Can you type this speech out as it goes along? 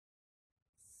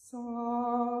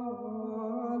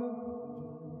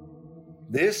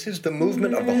This is the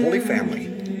movement of the Holy Family,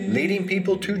 leading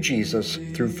people to Jesus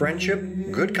through friendship,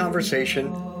 good conversation,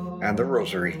 and the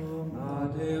Rosary.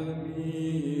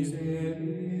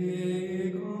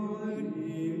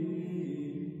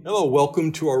 Hello,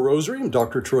 welcome to our Rosary. I'm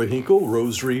Dr. Troy Hinkle,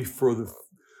 Rosary for the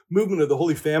movement of the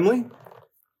Holy Family.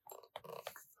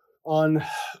 On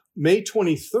May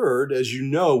 23rd, as you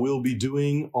know, we'll be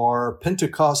doing our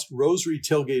Pentecost Rosary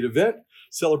Tailgate event,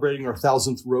 celebrating our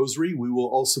 1000th Rosary. We will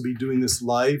also be doing this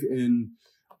live in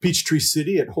Peachtree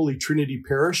City at Holy Trinity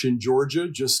Parish in Georgia,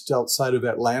 just outside of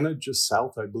Atlanta, just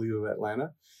south, I believe, of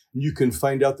Atlanta. And you can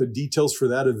find out the details for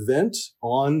that event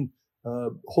on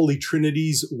Holy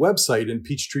Trinity's website in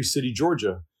Peachtree City,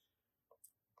 Georgia.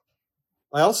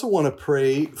 I also want to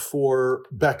pray for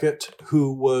Beckett,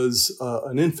 who was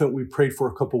an infant we prayed for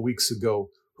a couple weeks ago,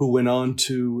 who went on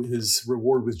to his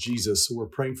reward with Jesus. So we're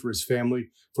praying for his family,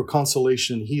 for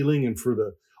consolation and healing, and for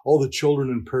all the children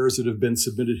and prayers that have been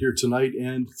submitted here tonight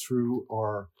and through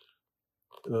our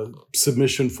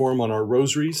submission form on our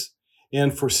rosaries.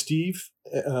 And for Steve,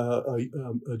 a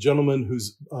gentleman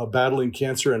who's battling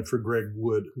cancer, and for Greg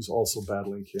Wood, who's also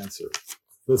battling cancer.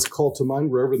 Let's call to mind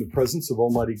wherever in the presence of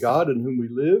Almighty God, in whom we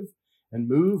live and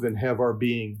move and have our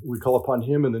being. We call upon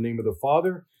him in the name of the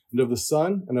Father, and of the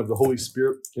Son, and of the Holy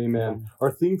Spirit. Amen.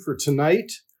 Our theme for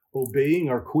tonight, obeying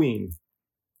our Queen.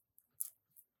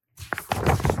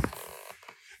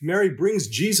 Mary brings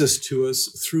Jesus to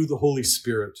us through the Holy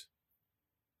Spirit.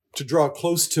 To draw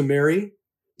close to Mary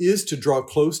is to draw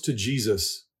close to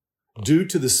Jesus due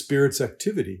to the Spirit's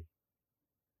activity.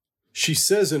 She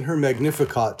says in her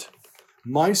Magnificat,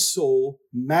 "My soul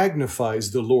magnifies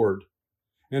the Lord,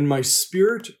 and my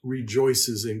spirit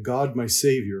rejoices in God my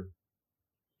Savior."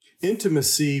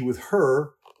 Intimacy with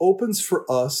her opens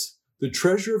for us the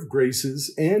treasure of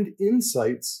graces and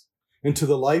insights into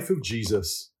the life of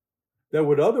Jesus that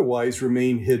would otherwise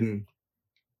remain hidden.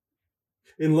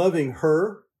 In loving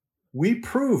her, we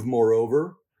prove,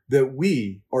 moreover, that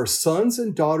we are sons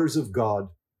and daughters of God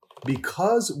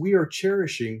because we are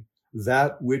cherishing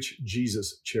that which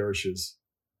Jesus cherishes.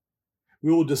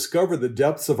 We will discover the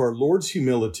depths of our Lord's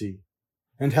humility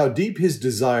and how deep his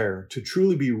desire to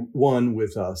truly be one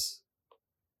with us.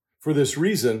 For this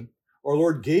reason, our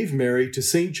Lord gave Mary to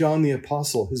St. John the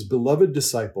Apostle, his beloved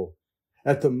disciple,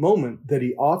 at the moment that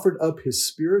he offered up his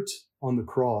spirit on the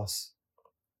cross.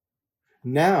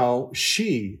 Now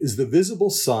she is the visible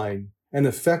sign and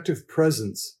effective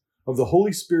presence of the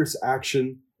Holy Spirit's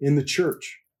action in the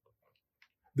church.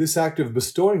 This act of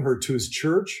bestowing her to his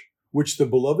church, which the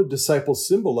beloved disciple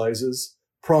symbolizes,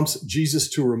 prompts Jesus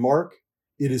to remark,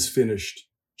 "It is finished,"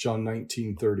 John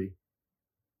 19:30.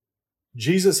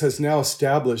 Jesus has now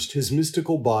established his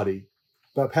mystical body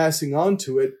by passing on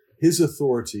to it his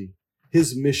authority,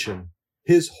 his mission,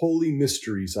 his holy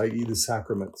mysteries, i.e. the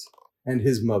sacraments, and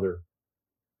his mother.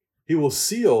 He will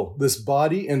seal this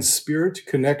body and spirit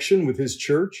connection with his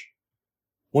church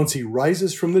once he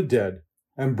rises from the dead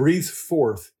and breathes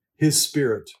forth his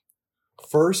spirit,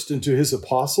 first into his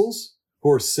apostles, who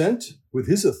are sent with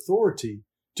his authority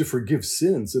to forgive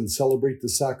sins and celebrate the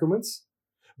sacraments,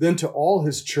 then to all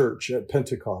his church at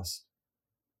Pentecost.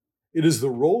 It is the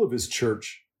role of his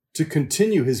church to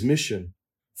continue his mission,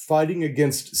 fighting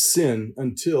against sin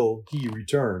until he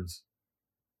returns.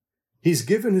 He's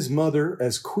given his mother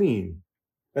as queen,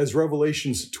 as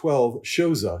Revelations 12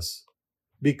 shows us,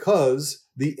 because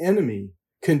the enemy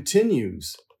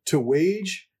continues to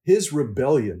wage his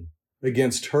rebellion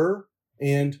against her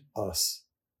and us.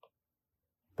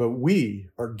 But we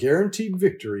are guaranteed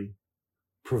victory,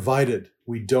 provided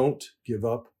we don't give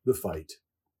up the fight.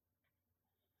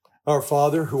 Our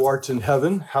Father, who art in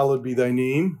heaven, hallowed be thy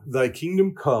name. Thy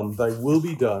kingdom come, thy will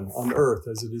be done on earth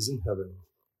as it is in heaven.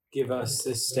 Give us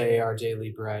this day our daily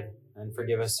bread, and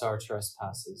forgive us our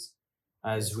trespasses,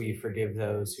 as we forgive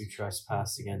those who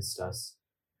trespass against us.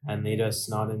 And lead us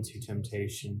not into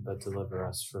temptation, but deliver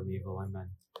us from evil. Amen.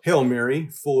 Hail Mary,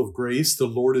 full of grace, the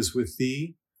Lord is with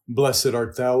thee. Blessed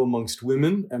art thou amongst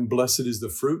women, and blessed is the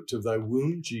fruit of thy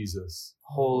womb, Jesus.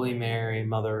 Holy Mary,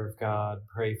 Mother of God,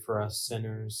 pray for us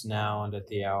sinners, now and at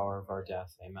the hour of our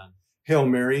death. Amen. Hail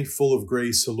Mary, full of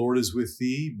grace, the Lord is with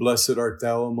thee. Blessed art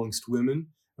thou amongst women,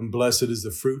 and blessed is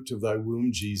the fruit of thy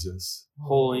womb, Jesus.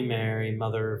 Holy Mary,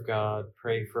 Mother of God,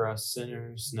 pray for us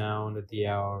sinners, now and at the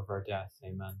hour of our death.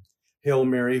 Amen. Hail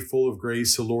Mary, full of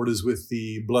grace, the Lord is with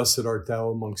thee. Blessed art thou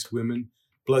amongst women.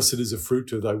 Blessed is the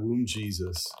fruit of thy womb,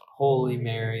 Jesus. Holy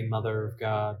Mary, Mother of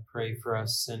God, pray for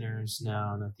us sinners,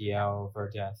 now and at the hour of our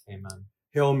death. Amen.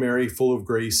 Hail Mary, full of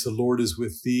grace, the Lord is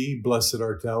with thee. Blessed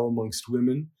art thou amongst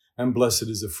women, and blessed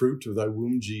is the fruit of thy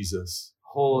womb, Jesus.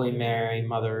 Holy Mary,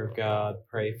 Mother of God,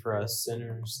 pray for us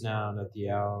sinners now and at the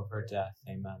hour of our death.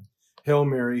 Amen. Hail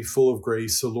Mary, full of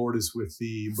grace, the Lord is with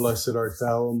thee. Blessed art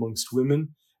thou amongst women,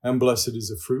 and blessed is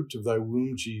the fruit of thy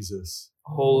womb, Jesus.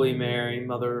 Holy Mary,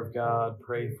 Mother of God,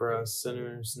 pray for us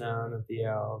sinners now and at the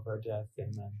hour of our death.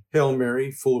 Amen. Hail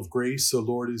Mary, full of grace, the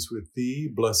Lord is with thee.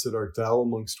 Blessed art thou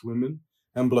amongst women,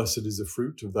 and blessed is the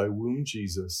fruit of thy womb,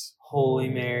 Jesus. Holy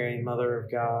Mary, Mother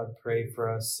of God, pray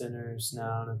for us sinners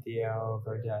now and at the hour of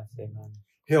our death. Amen.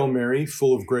 Hail Mary,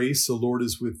 full of grace, the Lord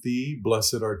is with thee.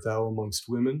 Blessed art thou amongst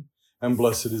women, and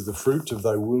blessed is the fruit of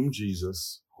thy womb,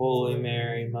 Jesus. Holy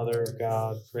Mary, Mother of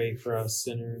God, pray for us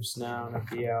sinners now and at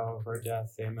the hour of our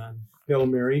death. Amen. Hail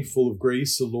Mary, full of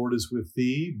grace, the Lord is with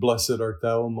thee. Blessed art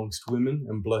thou amongst women,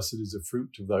 and blessed is the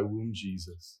fruit of thy womb,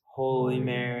 Jesus. Holy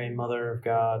Mary, Mother of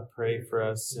God, pray for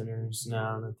us sinners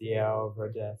now and at the hour of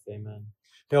our death. Amen.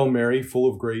 Hail Mary,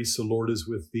 full of grace, the Lord is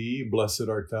with thee. Blessed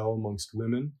art thou amongst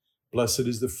women. Blessed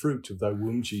is the fruit of thy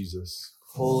womb, Jesus.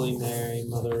 Holy Mary,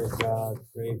 Mother of God,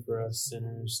 pray for us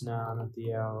sinners now and at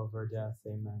the hour of our death.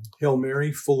 Amen. Hail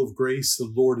Mary, full of grace, the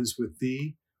Lord is with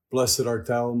thee. Blessed art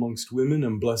thou amongst women,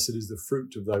 and blessed is the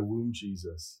fruit of thy womb,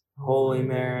 Jesus. Holy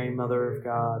Mary, Mother of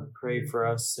God, pray for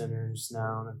us sinners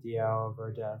now and at the hour of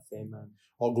our death. Amen.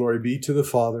 All glory be to the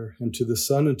Father, and to the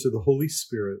Son, and to the Holy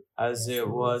Spirit. As it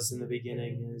was in the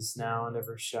beginning, is now, and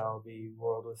ever shall be,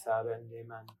 world without end.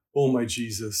 Amen. O my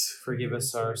Jesus, Forgive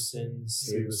us our sins,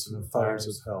 save us from the fires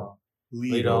of hell.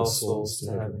 Lead all souls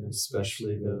to heaven,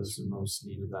 especially those in most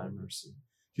need of thy mercy.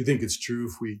 Do you think it's true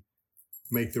if we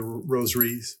make the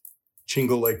rosaries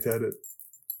jingle like that, it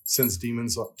sends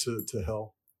demons up to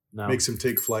hell? No. Makes them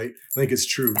take flight? I think it's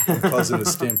true. I'm causing a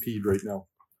stampede right now.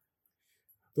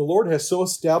 The Lord has so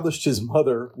established his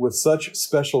mother with such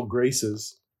special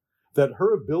graces that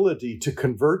her ability to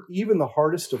convert even the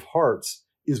hardest of hearts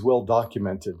is well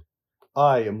documented.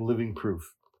 I am living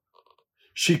proof.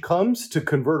 She comes to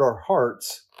convert our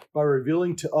hearts by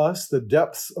revealing to us the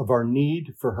depths of our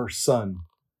need for her Son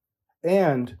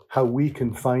and how we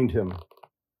can find him.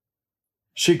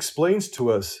 She explains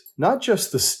to us not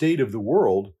just the state of the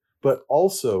world, but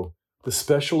also the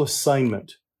special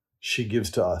assignment she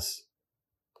gives to us.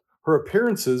 Her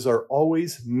appearances are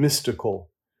always mystical.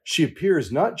 She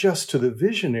appears not just to the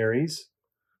visionaries,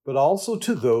 but also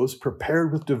to those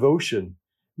prepared with devotion,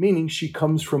 meaning she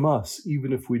comes from us,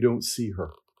 even if we don't see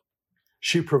her.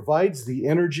 She provides the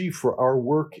energy for our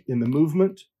work in the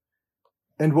movement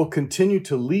and will continue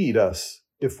to lead us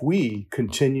if we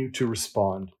continue to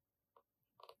respond.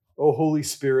 O Holy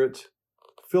Spirit,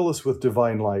 fill us with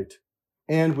divine light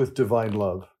and with divine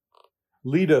love.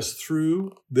 Lead us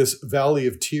through this valley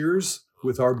of tears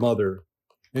with our mother,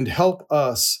 and help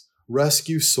us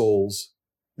rescue souls,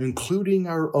 including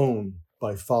our own,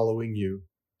 by following you.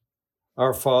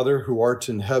 Our Father, who art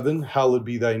in heaven, hallowed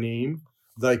be thy name.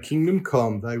 Thy kingdom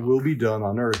come, thy will be done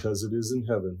on earth as it is in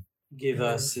heaven. Give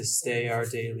us this day our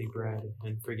daily bread,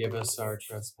 and forgive us our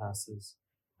trespasses,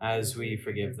 as we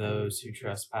forgive those who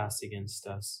trespass against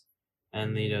us.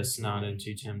 And lead us not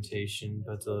into temptation,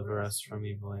 but deliver us from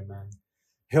evil. Amen.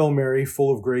 Hail Mary,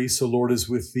 full of grace, the Lord is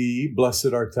with thee.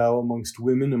 Blessed art thou amongst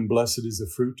women, and blessed is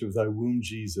the fruit of thy womb,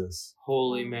 Jesus.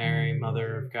 Holy Mary,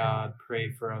 Mother of God,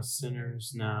 pray for us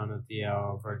sinners now and at the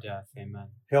hour of our death. Amen.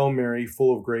 Hail Mary,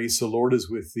 full of grace, the Lord is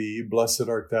with thee. Blessed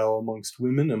art thou amongst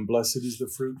women, and blessed is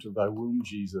the fruit of thy womb,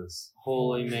 Jesus.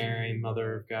 Holy Mary,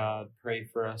 Mother of God, pray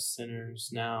for us sinners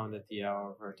now and at the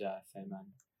hour of our death. Amen.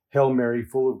 Hail Mary,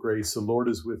 full of grace, the Lord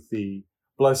is with thee.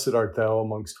 Blessed art thou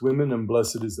amongst women, and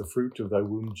blessed is the fruit of thy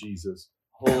womb, Jesus.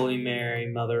 Holy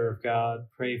Mary, Mother of God,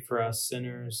 pray for us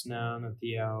sinners now and at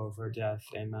the hour of our death.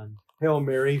 Amen. Hail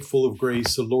Mary, full of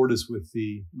grace, the Lord is with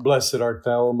thee. Blessed art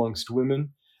thou amongst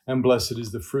women, and blessed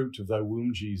is the fruit of thy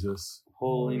womb, Jesus.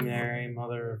 Holy Mary,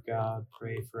 Mother of God,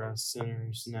 pray for us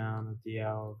sinners now and at the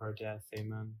hour of our death.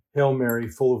 Amen. Hail Mary,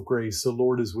 full of grace, the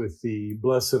Lord is with thee.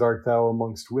 Blessed art thou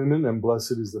amongst women, and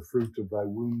blessed is the fruit of thy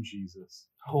womb, Jesus.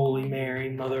 Holy Mary,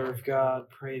 Mother of God,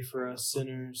 pray for us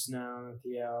sinners now and at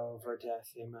the hour of our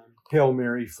death. Amen. Hail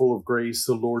Mary, full of grace,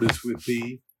 the Lord is with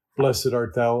thee. Blessed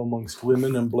art thou amongst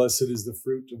women, and blessed is the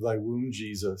fruit of thy womb,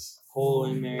 Jesus.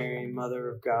 Holy Mary, Mother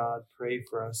of God, pray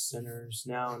for us sinners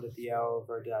now and at the hour of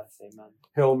our death. Amen.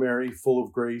 Hail Mary, full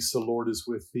of grace, the Lord is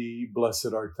with thee.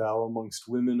 Blessed art thou amongst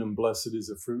women, and blessed is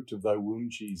the fruit of thy womb,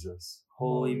 Jesus.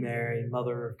 Holy Mary,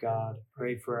 Mother of God,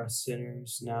 pray for us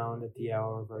sinners now and at the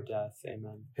hour of our death.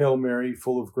 Amen. Hail Mary,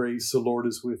 full of grace, the Lord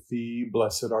is with thee.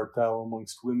 Blessed art thou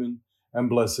amongst women, and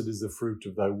blessed is the fruit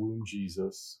of thy womb,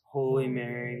 Jesus. Holy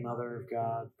Mary, Mother of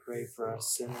God, pray for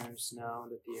us sinners now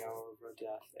and at the hour of our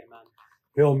death. Amen.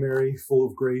 Hail Mary, full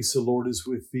of grace, the Lord is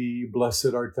with thee.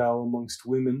 Blessed art thou amongst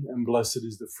women, and blessed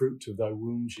is the fruit of thy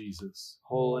womb, Jesus.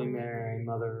 Holy Mary,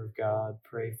 Mother of God,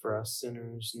 pray for us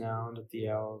sinners, now and at the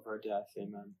hour of our death.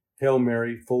 Amen. Hail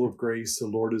Mary, full of grace, the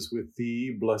Lord is with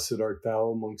thee. Blessed art thou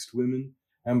amongst women,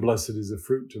 and blessed is the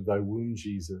fruit of thy womb,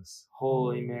 Jesus.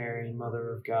 Holy Mary,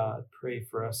 Mother of God, pray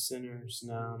for us sinners,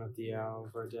 now and at the hour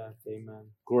of our death. Amen.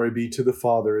 Glory be to the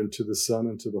Father, and to the Son,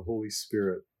 and to the Holy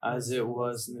Spirit. As it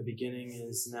was in the beginning,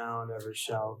 is now, and ever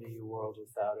shall be, world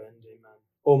without end. Amen.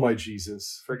 O my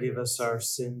Jesus, forgive us our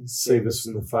sins, save us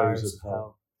from the fires of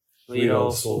hell. Lead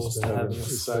all souls to heaven,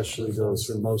 especially those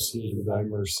who are most in need of thy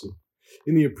mercy.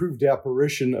 In the approved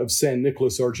apparition of San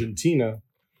Nicholas, Argentina,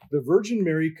 the Virgin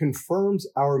Mary confirms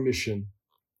our mission.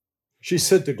 She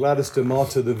said to Gladys de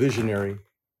Mata, the visionary,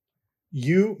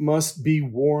 "You must be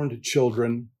warned,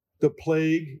 children. The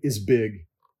plague is big.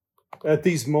 At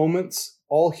these moments,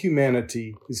 all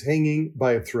humanity is hanging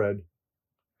by a thread.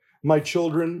 My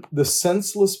children, the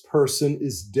senseless person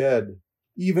is dead,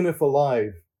 even if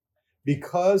alive,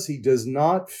 because he does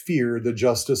not fear the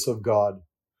justice of God,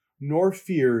 nor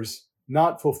fears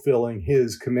not fulfilling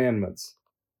his commandments.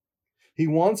 He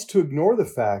wants to ignore the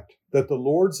fact that the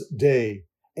Lord's day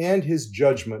and his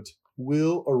judgment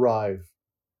will arrive.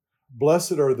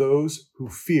 Blessed are those who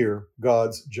fear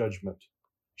God's judgment."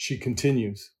 She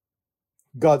continues,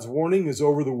 "God's warning is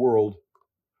over the world.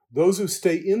 Those who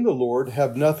stay in the Lord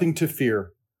have nothing to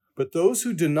fear, but those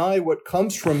who deny what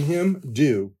comes from him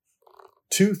do.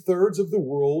 2/3 of the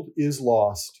world is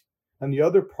lost, and the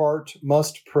other part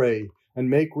must pray and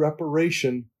make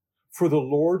reparation for the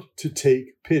Lord to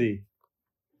take pity.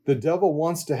 The devil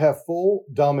wants to have full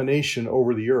domination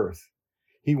over the earth.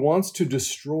 He wants to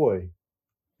destroy.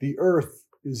 The earth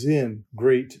is in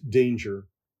great danger.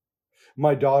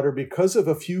 My daughter, because of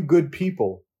a few good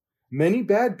people, many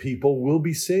bad people will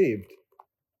be saved.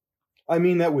 I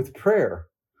mean that with prayer,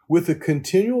 with the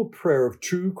continual prayer of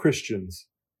true Christians,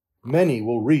 many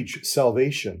will reach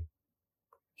salvation.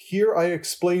 Here I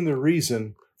explain the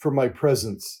reason for my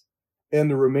presence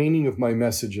and the remaining of my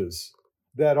messages,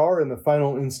 that are, in the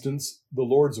final instance, the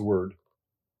Lord's word.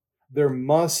 There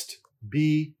must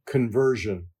be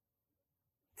conversion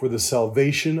for the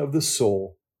salvation of the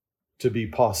soul to be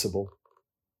possible.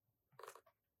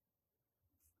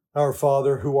 Our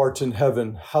Father, who art in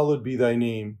heaven, hallowed be thy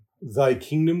name. Thy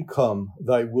kingdom come,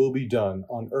 thy will be done,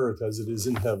 on earth as it is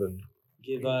in heaven.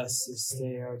 Give us this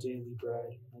day our daily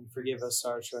bread, and forgive us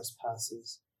our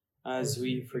trespasses, as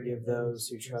we forgive those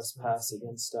who trespass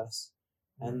against us.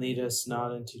 And lead us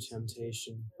not into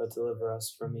temptation, but deliver us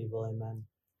from evil. Amen.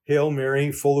 Hail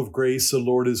Mary, full of grace, the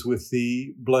Lord is with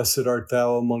thee. Blessed art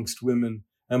thou amongst women,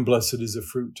 and blessed is the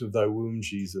fruit of thy womb,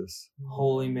 Jesus.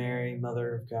 Holy Mary,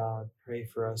 Mother of God, pray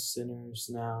for us sinners,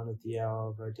 now and at the hour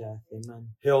of our death.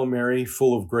 Amen. Hail Mary,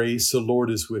 full of grace, the Lord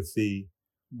is with thee.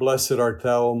 Blessed art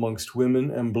thou amongst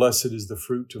women, and blessed is the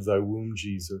fruit of thy womb,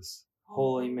 Jesus.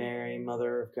 Holy Mary,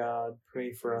 Mother of God,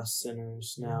 pray for us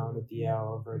sinners, now and at the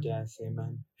hour of our death.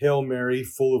 Amen. Hail Mary,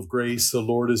 full of grace, the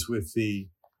Lord is with thee.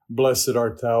 Blessed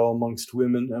art thou amongst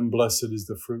women, and blessed is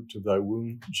the fruit of thy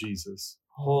womb, Jesus.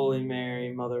 Holy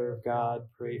Mary, Mother of God,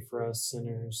 pray for us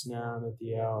sinners, now and at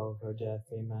the hour of our death.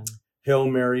 Amen. Hail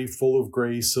Mary, full of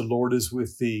grace, the Lord is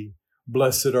with thee.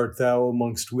 Blessed art thou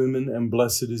amongst women, and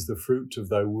blessed is the fruit of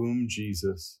thy womb,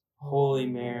 Jesus. Holy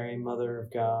Mary, Mother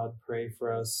of God, pray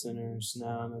for us sinners,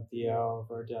 now and at the hour of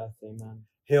our death. Amen.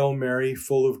 Hail Mary,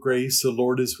 full of grace, the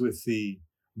Lord is with thee.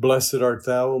 Blessed art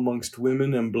thou amongst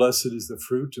women, and blessed is the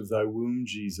fruit of thy womb,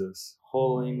 Jesus.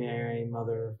 Holy Mary,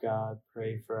 Mother of God,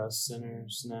 pray for us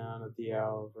sinners, now and at the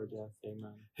hour of our death.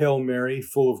 Amen. Hail Mary,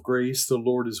 full of grace, the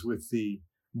Lord is with thee.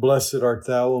 Blessed art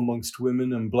thou amongst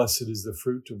women, and blessed is the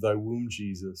fruit of thy womb,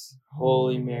 Jesus.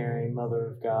 Holy Mary,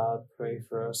 Mother of God, pray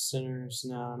for us sinners,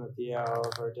 now and at the hour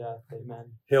of our death.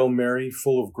 Amen. Hail Mary,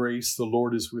 full of grace, the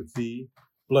Lord is with thee.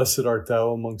 Blessed art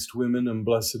thou amongst women, and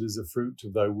blessed is the fruit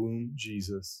of thy womb,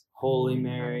 Jesus. Holy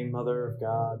Mary, Mother of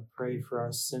God, pray for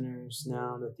us sinners,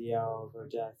 now and at the hour of our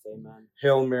death. Amen.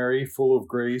 Hail Mary, full of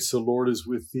grace, the Lord is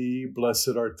with thee.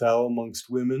 Blessed art thou amongst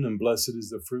women, and blessed is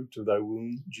the fruit of thy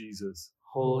womb, Jesus.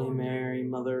 Holy Mary,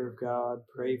 Mother of God,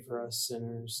 pray for us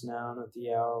sinners, now and at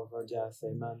the hour of our death.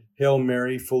 Amen. Hail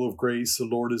Mary, full of grace, the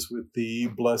Lord is with thee.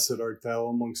 Blessed art thou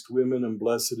amongst women, and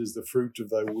blessed is the fruit of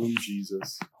thy womb,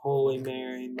 Jesus. Holy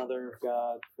Mary, Mother of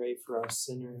God, pray for us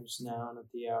sinners, now and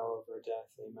at the hour of our death.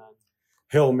 Amen.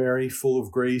 Hail Mary, full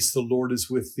of grace, the Lord is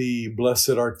with thee.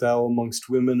 Blessed art thou amongst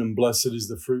women, and blessed is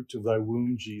the fruit of thy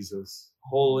womb, Jesus.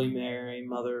 Holy Mary,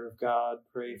 Mother of God,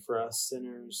 pray for us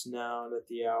sinners, now and at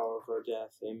the hour of our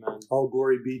death. Amen. All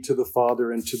glory be to the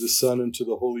Father, and to the Son, and to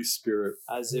the Holy Spirit.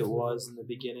 As it was in the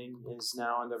beginning, is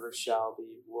now, and ever shall be,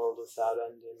 world without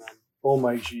end. Amen. O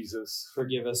my Jesus,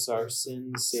 Forgive us our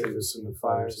sins, save us from the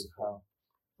fires of hell.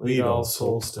 Lead all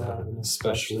souls to heaven,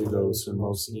 especially those who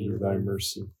most need thy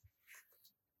mercy.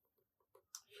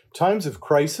 Times of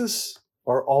crisis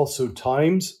are also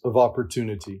times of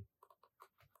opportunity.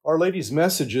 Our Lady's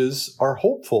messages are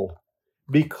hopeful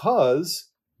because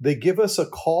they give us a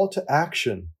call to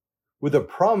action with a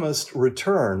promised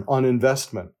return on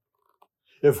investment.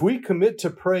 If we commit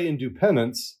to pray and do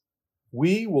penance,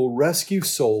 we will rescue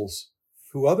souls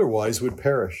who otherwise would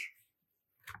perish.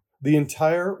 The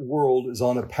entire world is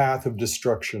on a path of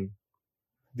destruction.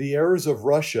 The errors of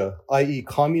Russia, i.e.,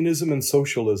 communism and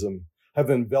socialism,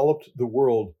 have enveloped the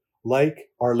world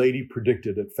like Our Lady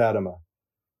predicted at Fatima.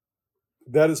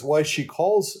 That is why she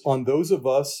calls on those of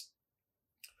us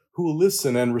who will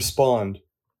listen and respond,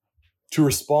 to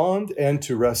respond and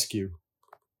to rescue.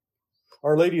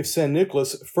 Our Lady of San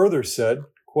Nicholas further said,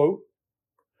 quote,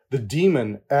 "The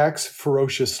demon acts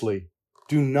ferociously.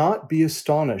 Do not be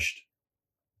astonished."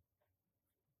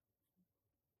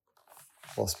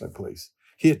 Lost my place.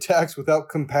 He attacks without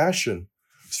compassion,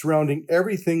 surrounding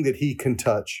everything that he can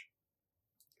touch.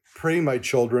 Pray, my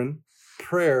children.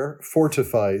 Prayer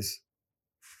fortifies.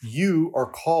 You are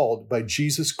called by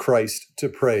Jesus Christ to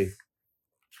pray.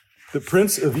 The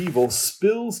Prince of Evil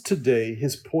spills today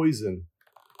his poison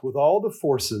with all the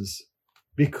forces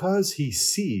because he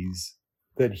sees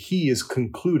that he is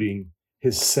concluding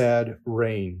his sad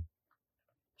reign.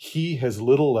 He has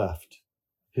little left.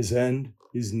 His end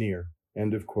is near.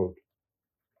 End of quote.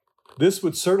 This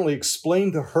would certainly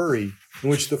explain the hurry in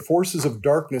which the forces of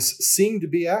darkness seem to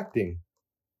be acting.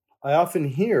 I often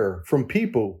hear from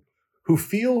people who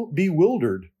feel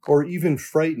bewildered or even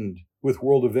frightened with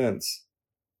world events.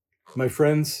 My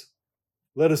friends,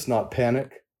 let us not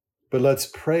panic, but let's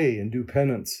pray and do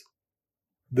penance.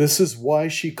 This is why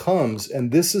she comes,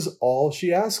 and this is all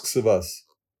she asks of us.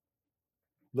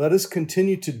 Let us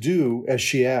continue to do as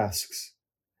she asks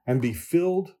and be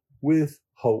filled with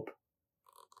hope.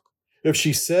 If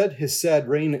she said his sad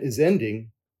reign is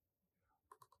ending,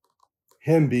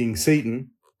 him being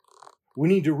Satan, we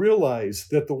need to realize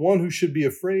that the one who should be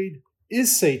afraid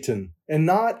is Satan and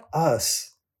not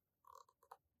us.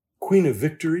 Queen of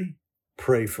Victory,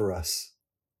 pray for us.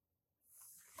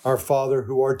 Our Father,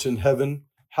 who art in heaven,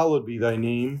 hallowed be thy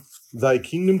name. Thy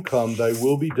kingdom come, thy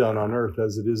will be done on earth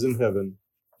as it is in heaven.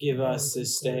 Give us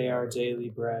this day our daily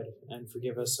bread, and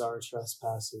forgive us our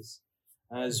trespasses,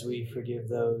 as we forgive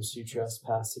those who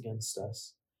trespass against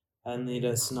us. And lead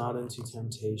us not into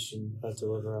temptation, but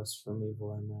deliver us from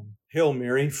evil. Amen. Hail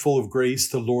Mary, full of grace,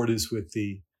 the Lord is with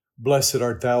thee. Blessed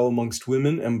art thou amongst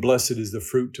women, and blessed is the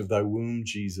fruit of thy womb,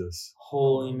 Jesus.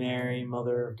 Holy Mary,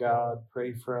 Mother of God,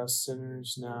 pray for us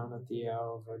sinners, now and at the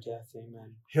hour of our death.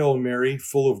 Amen. Hail Mary,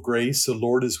 full of grace, the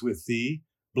Lord is with thee.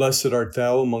 Blessed art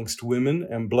thou amongst women,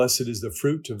 and blessed is the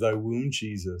fruit of thy womb,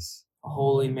 Jesus.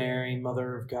 Holy Mary,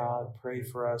 Mother of God, pray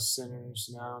for us sinners,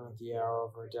 now and at the hour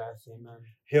of our death. Amen.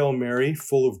 Hail Mary,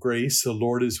 full of grace, the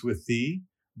Lord is with thee.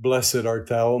 Blessed art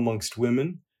thou amongst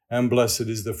women, and blessed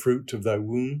is the fruit of thy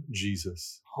womb,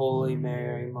 Jesus. Holy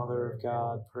Mary, Mother of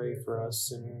God, pray for us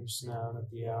sinners, now and at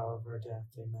the hour of our death.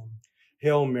 Amen.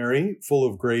 Hail Mary, full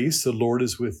of grace, the Lord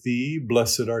is with thee.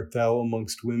 Blessed art thou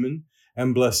amongst women,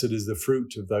 and blessed is the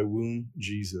fruit of thy womb,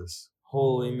 Jesus.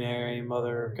 Holy Mary,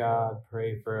 Mother of God,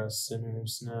 pray for us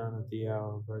sinners, now and at the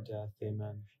hour of our death.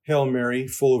 Amen. Hail Mary,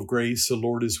 full of grace, the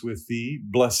Lord is with thee.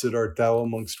 Blessed art thou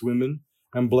amongst women,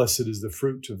 and blessed is the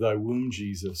fruit of thy womb,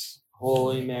 Jesus.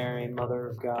 Holy Mary, Mother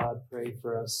of God, pray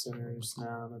for us sinners,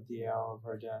 now and at the hour of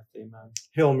our death. Amen.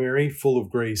 Hail Mary, full of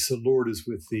grace, the Lord is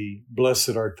with thee.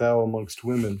 Blessed art thou amongst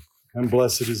women, and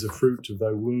blessed is the fruit of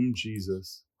thy womb,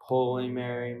 Jesus. Holy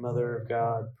Mary, Mother of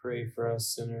God, pray for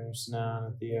us sinners, now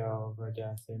and at the hour of our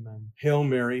death. Amen. Hail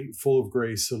Mary, full of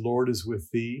grace, the Lord is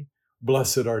with thee.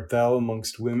 Blessed art thou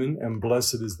amongst women, and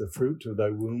blessed is the fruit of thy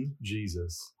womb,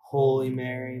 Jesus. Holy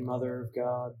Mary, Mother of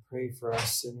God, pray for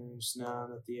us sinners, now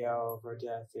and at the hour of our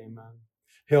death. Amen.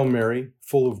 Hail Mary,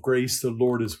 full of grace, the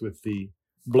Lord is with thee.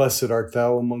 Blessed art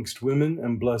thou amongst women,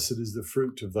 and blessed is the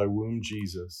fruit of thy womb,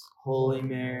 Jesus. Holy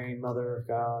Mary, Mother of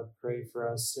God, pray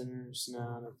for us sinners,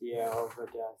 now and at the hour of our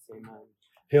death. Amen.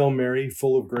 Hail Mary,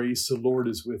 full of grace, the Lord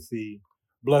is with thee.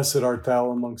 Blessed art thou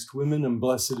amongst women, and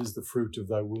blessed is the fruit of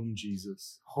thy womb,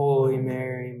 Jesus. Holy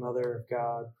Mary, Mother of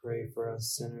God, pray for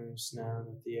us sinners now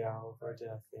and at the hour of our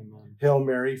death. Amen. Hail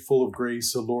Mary, full of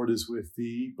grace, the Lord is with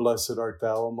thee. Blessed art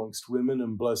thou amongst women,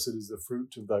 and blessed is the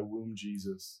fruit of thy womb,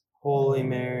 Jesus. Holy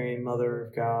Mary, Mother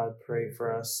of God, pray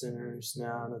for us sinners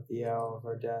now and at the hour of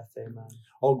our death. Amen.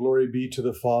 All glory be to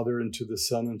the Father, and to the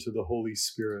Son, and to the Holy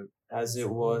Spirit. As it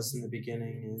was in the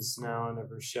beginning, is now, and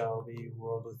ever shall be,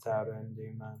 world without end.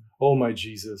 Amen. O my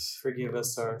Jesus, Forgive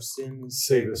us our sins,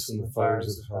 save us from the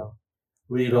fires of hell.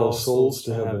 Lead all souls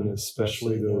to heaven,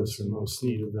 especially those in most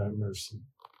need of thy mercy.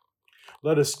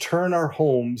 Let us turn our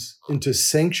homes into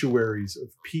sanctuaries of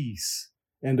peace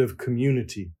and of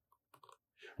community.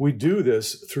 We do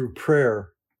this through prayer,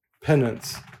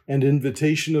 penance, and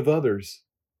invitation of others.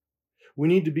 We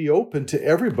need to be open to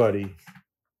everybody,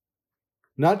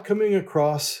 not coming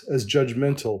across as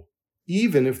judgmental,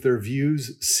 even if their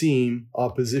views seem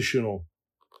oppositional.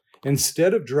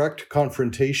 Instead of direct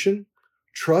confrontation,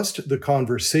 trust the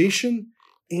conversation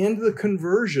and the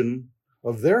conversion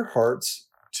of their hearts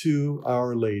to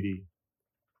Our Lady.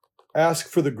 Ask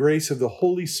for the grace of the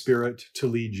Holy Spirit to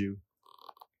lead you.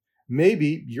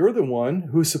 Maybe you're the one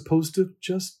who's supposed to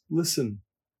just listen.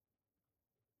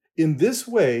 In this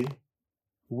way,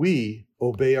 we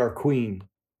obey our Queen.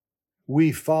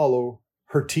 We follow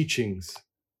her teachings,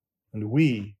 and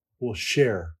we will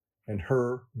share in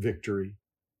her victory.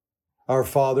 Our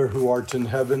Father, who art in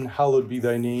heaven, hallowed be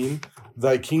thy name.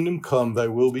 Thy kingdom come, thy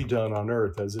will be done on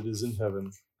earth as it is in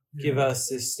heaven. Give us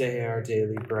this day our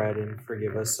daily bread, and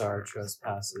forgive us our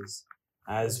trespasses,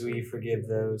 as we forgive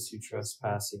those who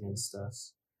trespass against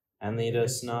us. And lead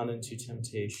us not into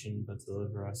temptation, but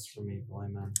deliver us from evil.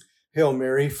 Amen. Hail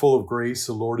Mary, full of grace,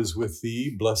 the Lord is with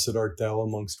thee. Blessed art thou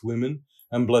amongst women,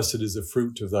 and blessed is the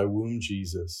fruit of thy womb,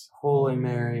 Jesus. Holy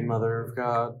Mary, Mother of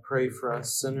God, pray for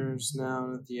us sinners now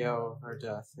and at the hour of our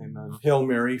death. Amen. Hail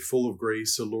Mary, full of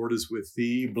grace, the Lord is with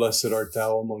thee. Blessed art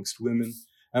thou amongst women,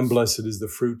 and blessed is the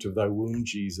fruit of thy womb,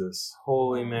 Jesus.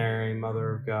 Holy Mary,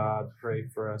 Mother of God, pray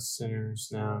for us sinners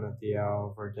now and at the hour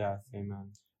of our death.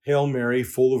 Amen. Hail Mary,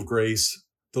 full of grace,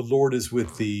 the Lord is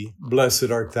with thee.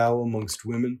 Blessed art thou amongst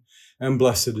women, and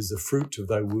blessed is the fruit of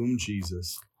thy womb,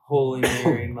 Jesus. Holy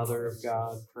Mary, Mother of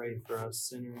God, pray for us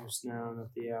sinners now and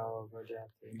at the hour of our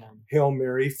death. Amen. Hail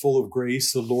Mary, full of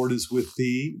grace, the Lord is with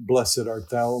thee. Blessed art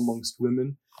thou amongst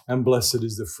women, and blessed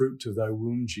is the fruit of thy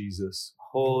womb, Jesus.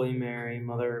 Holy Mary,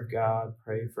 Mother of God,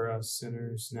 pray for us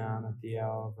sinners now and at the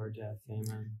hour of our death.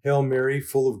 Amen. Hail Mary,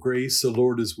 full of grace, the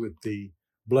Lord is with thee.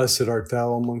 Blessed art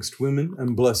thou amongst women,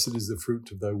 and blessed is the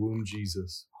fruit of thy womb,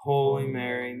 Jesus. Holy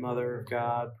Mary, Mother of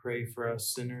God, pray for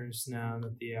us sinners now and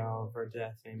at the hour of our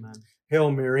death. Amen.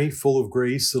 Hail Mary, full of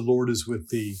grace, the Lord is with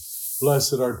thee.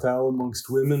 Blessed art thou amongst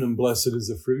women, and blessed is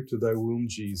the fruit of thy womb,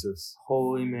 Jesus.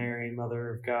 Holy Mary,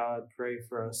 Mother of God, pray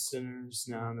for us sinners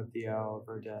now and at the hour of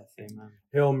our death. Amen.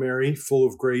 Hail Mary, full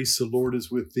of grace, the Lord is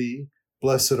with thee.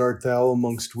 Blessed art thou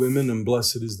amongst women, and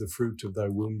blessed is the fruit of thy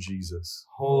womb, Jesus.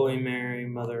 Holy Mary,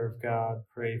 Mother of God,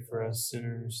 pray for us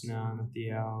sinners now and at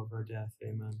the hour of our death.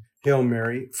 Amen. Hail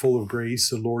Mary, full of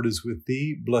grace, the Lord is with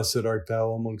thee. Blessed art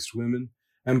thou amongst women,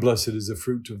 and blessed is the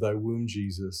fruit of thy womb,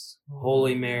 Jesus.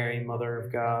 Holy Mary, Mother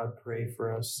of God, pray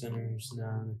for us sinners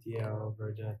now and at the hour of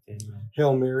our death. Amen.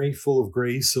 Hail Mary, full of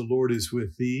grace, the Lord is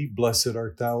with thee. Blessed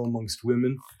art thou amongst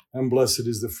women, and blessed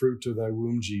is the fruit of thy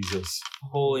womb, Jesus.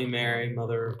 Holy Mary,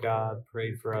 Mother of God,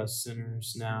 pray for us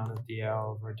sinners now and at the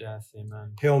hour of our death.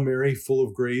 Amen. Hail Mary, full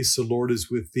of grace, the Lord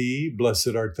is with thee.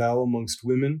 Blessed art thou amongst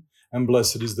women, and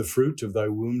blessed is the fruit of thy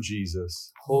womb,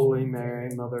 Jesus. Holy Mary,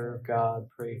 Mother of God,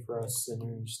 pray for us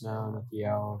sinners now and at the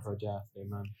hour of our death.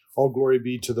 Amen. All glory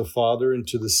be to the Father, and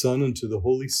to the Son, and to the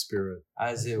Holy Spirit.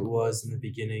 As it was in the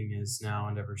beginning, is now,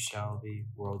 and ever shall be,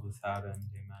 world without end.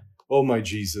 Amen. O my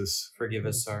Jesus, forgive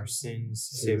us our sins,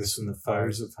 save us from the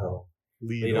fires of hell.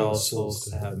 Lead all souls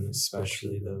to heaven,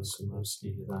 especially those who most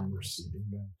need thy mercy.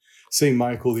 Amen. Saint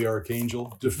Michael the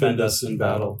Archangel, defend us in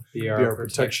battle. Be our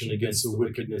protection against the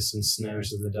wickedness and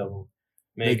snares of the devil.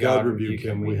 May God rebuke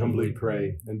him, we humbly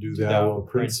pray. And do thou, O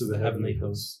Prince of the heavenly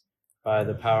host, by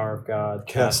the power of God,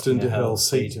 cast into hell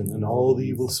Satan and all the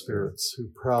evil spirits who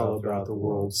prowl about the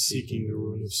world, seeking the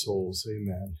ruin of souls.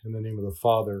 Amen. In the name of the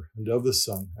Father, and of the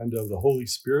Son, and of the Holy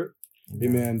Spirit.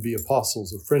 Amen. Be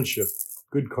apostles of friendship,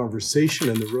 good conversation,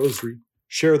 and the rosary.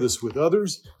 Share this with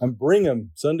others, and bring them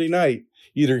Sunday night,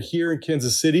 either here in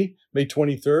Kansas City, May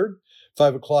 23rd,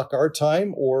 5 o'clock our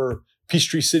time, or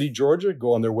Peachtree City, Georgia.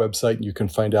 Go on their website and you can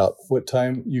find out what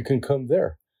time you can come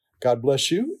there. God bless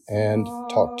you, and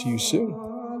talk to you soon.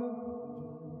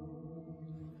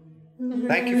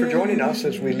 Thank you for joining us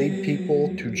as we lead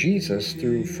people to Jesus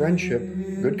through friendship,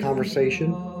 good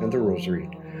conversation, and the rosary.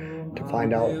 To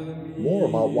find out more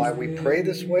about why we pray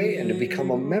this way and to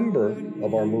become a member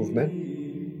of our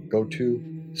movement, go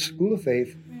to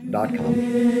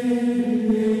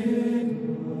schooloffaith.com.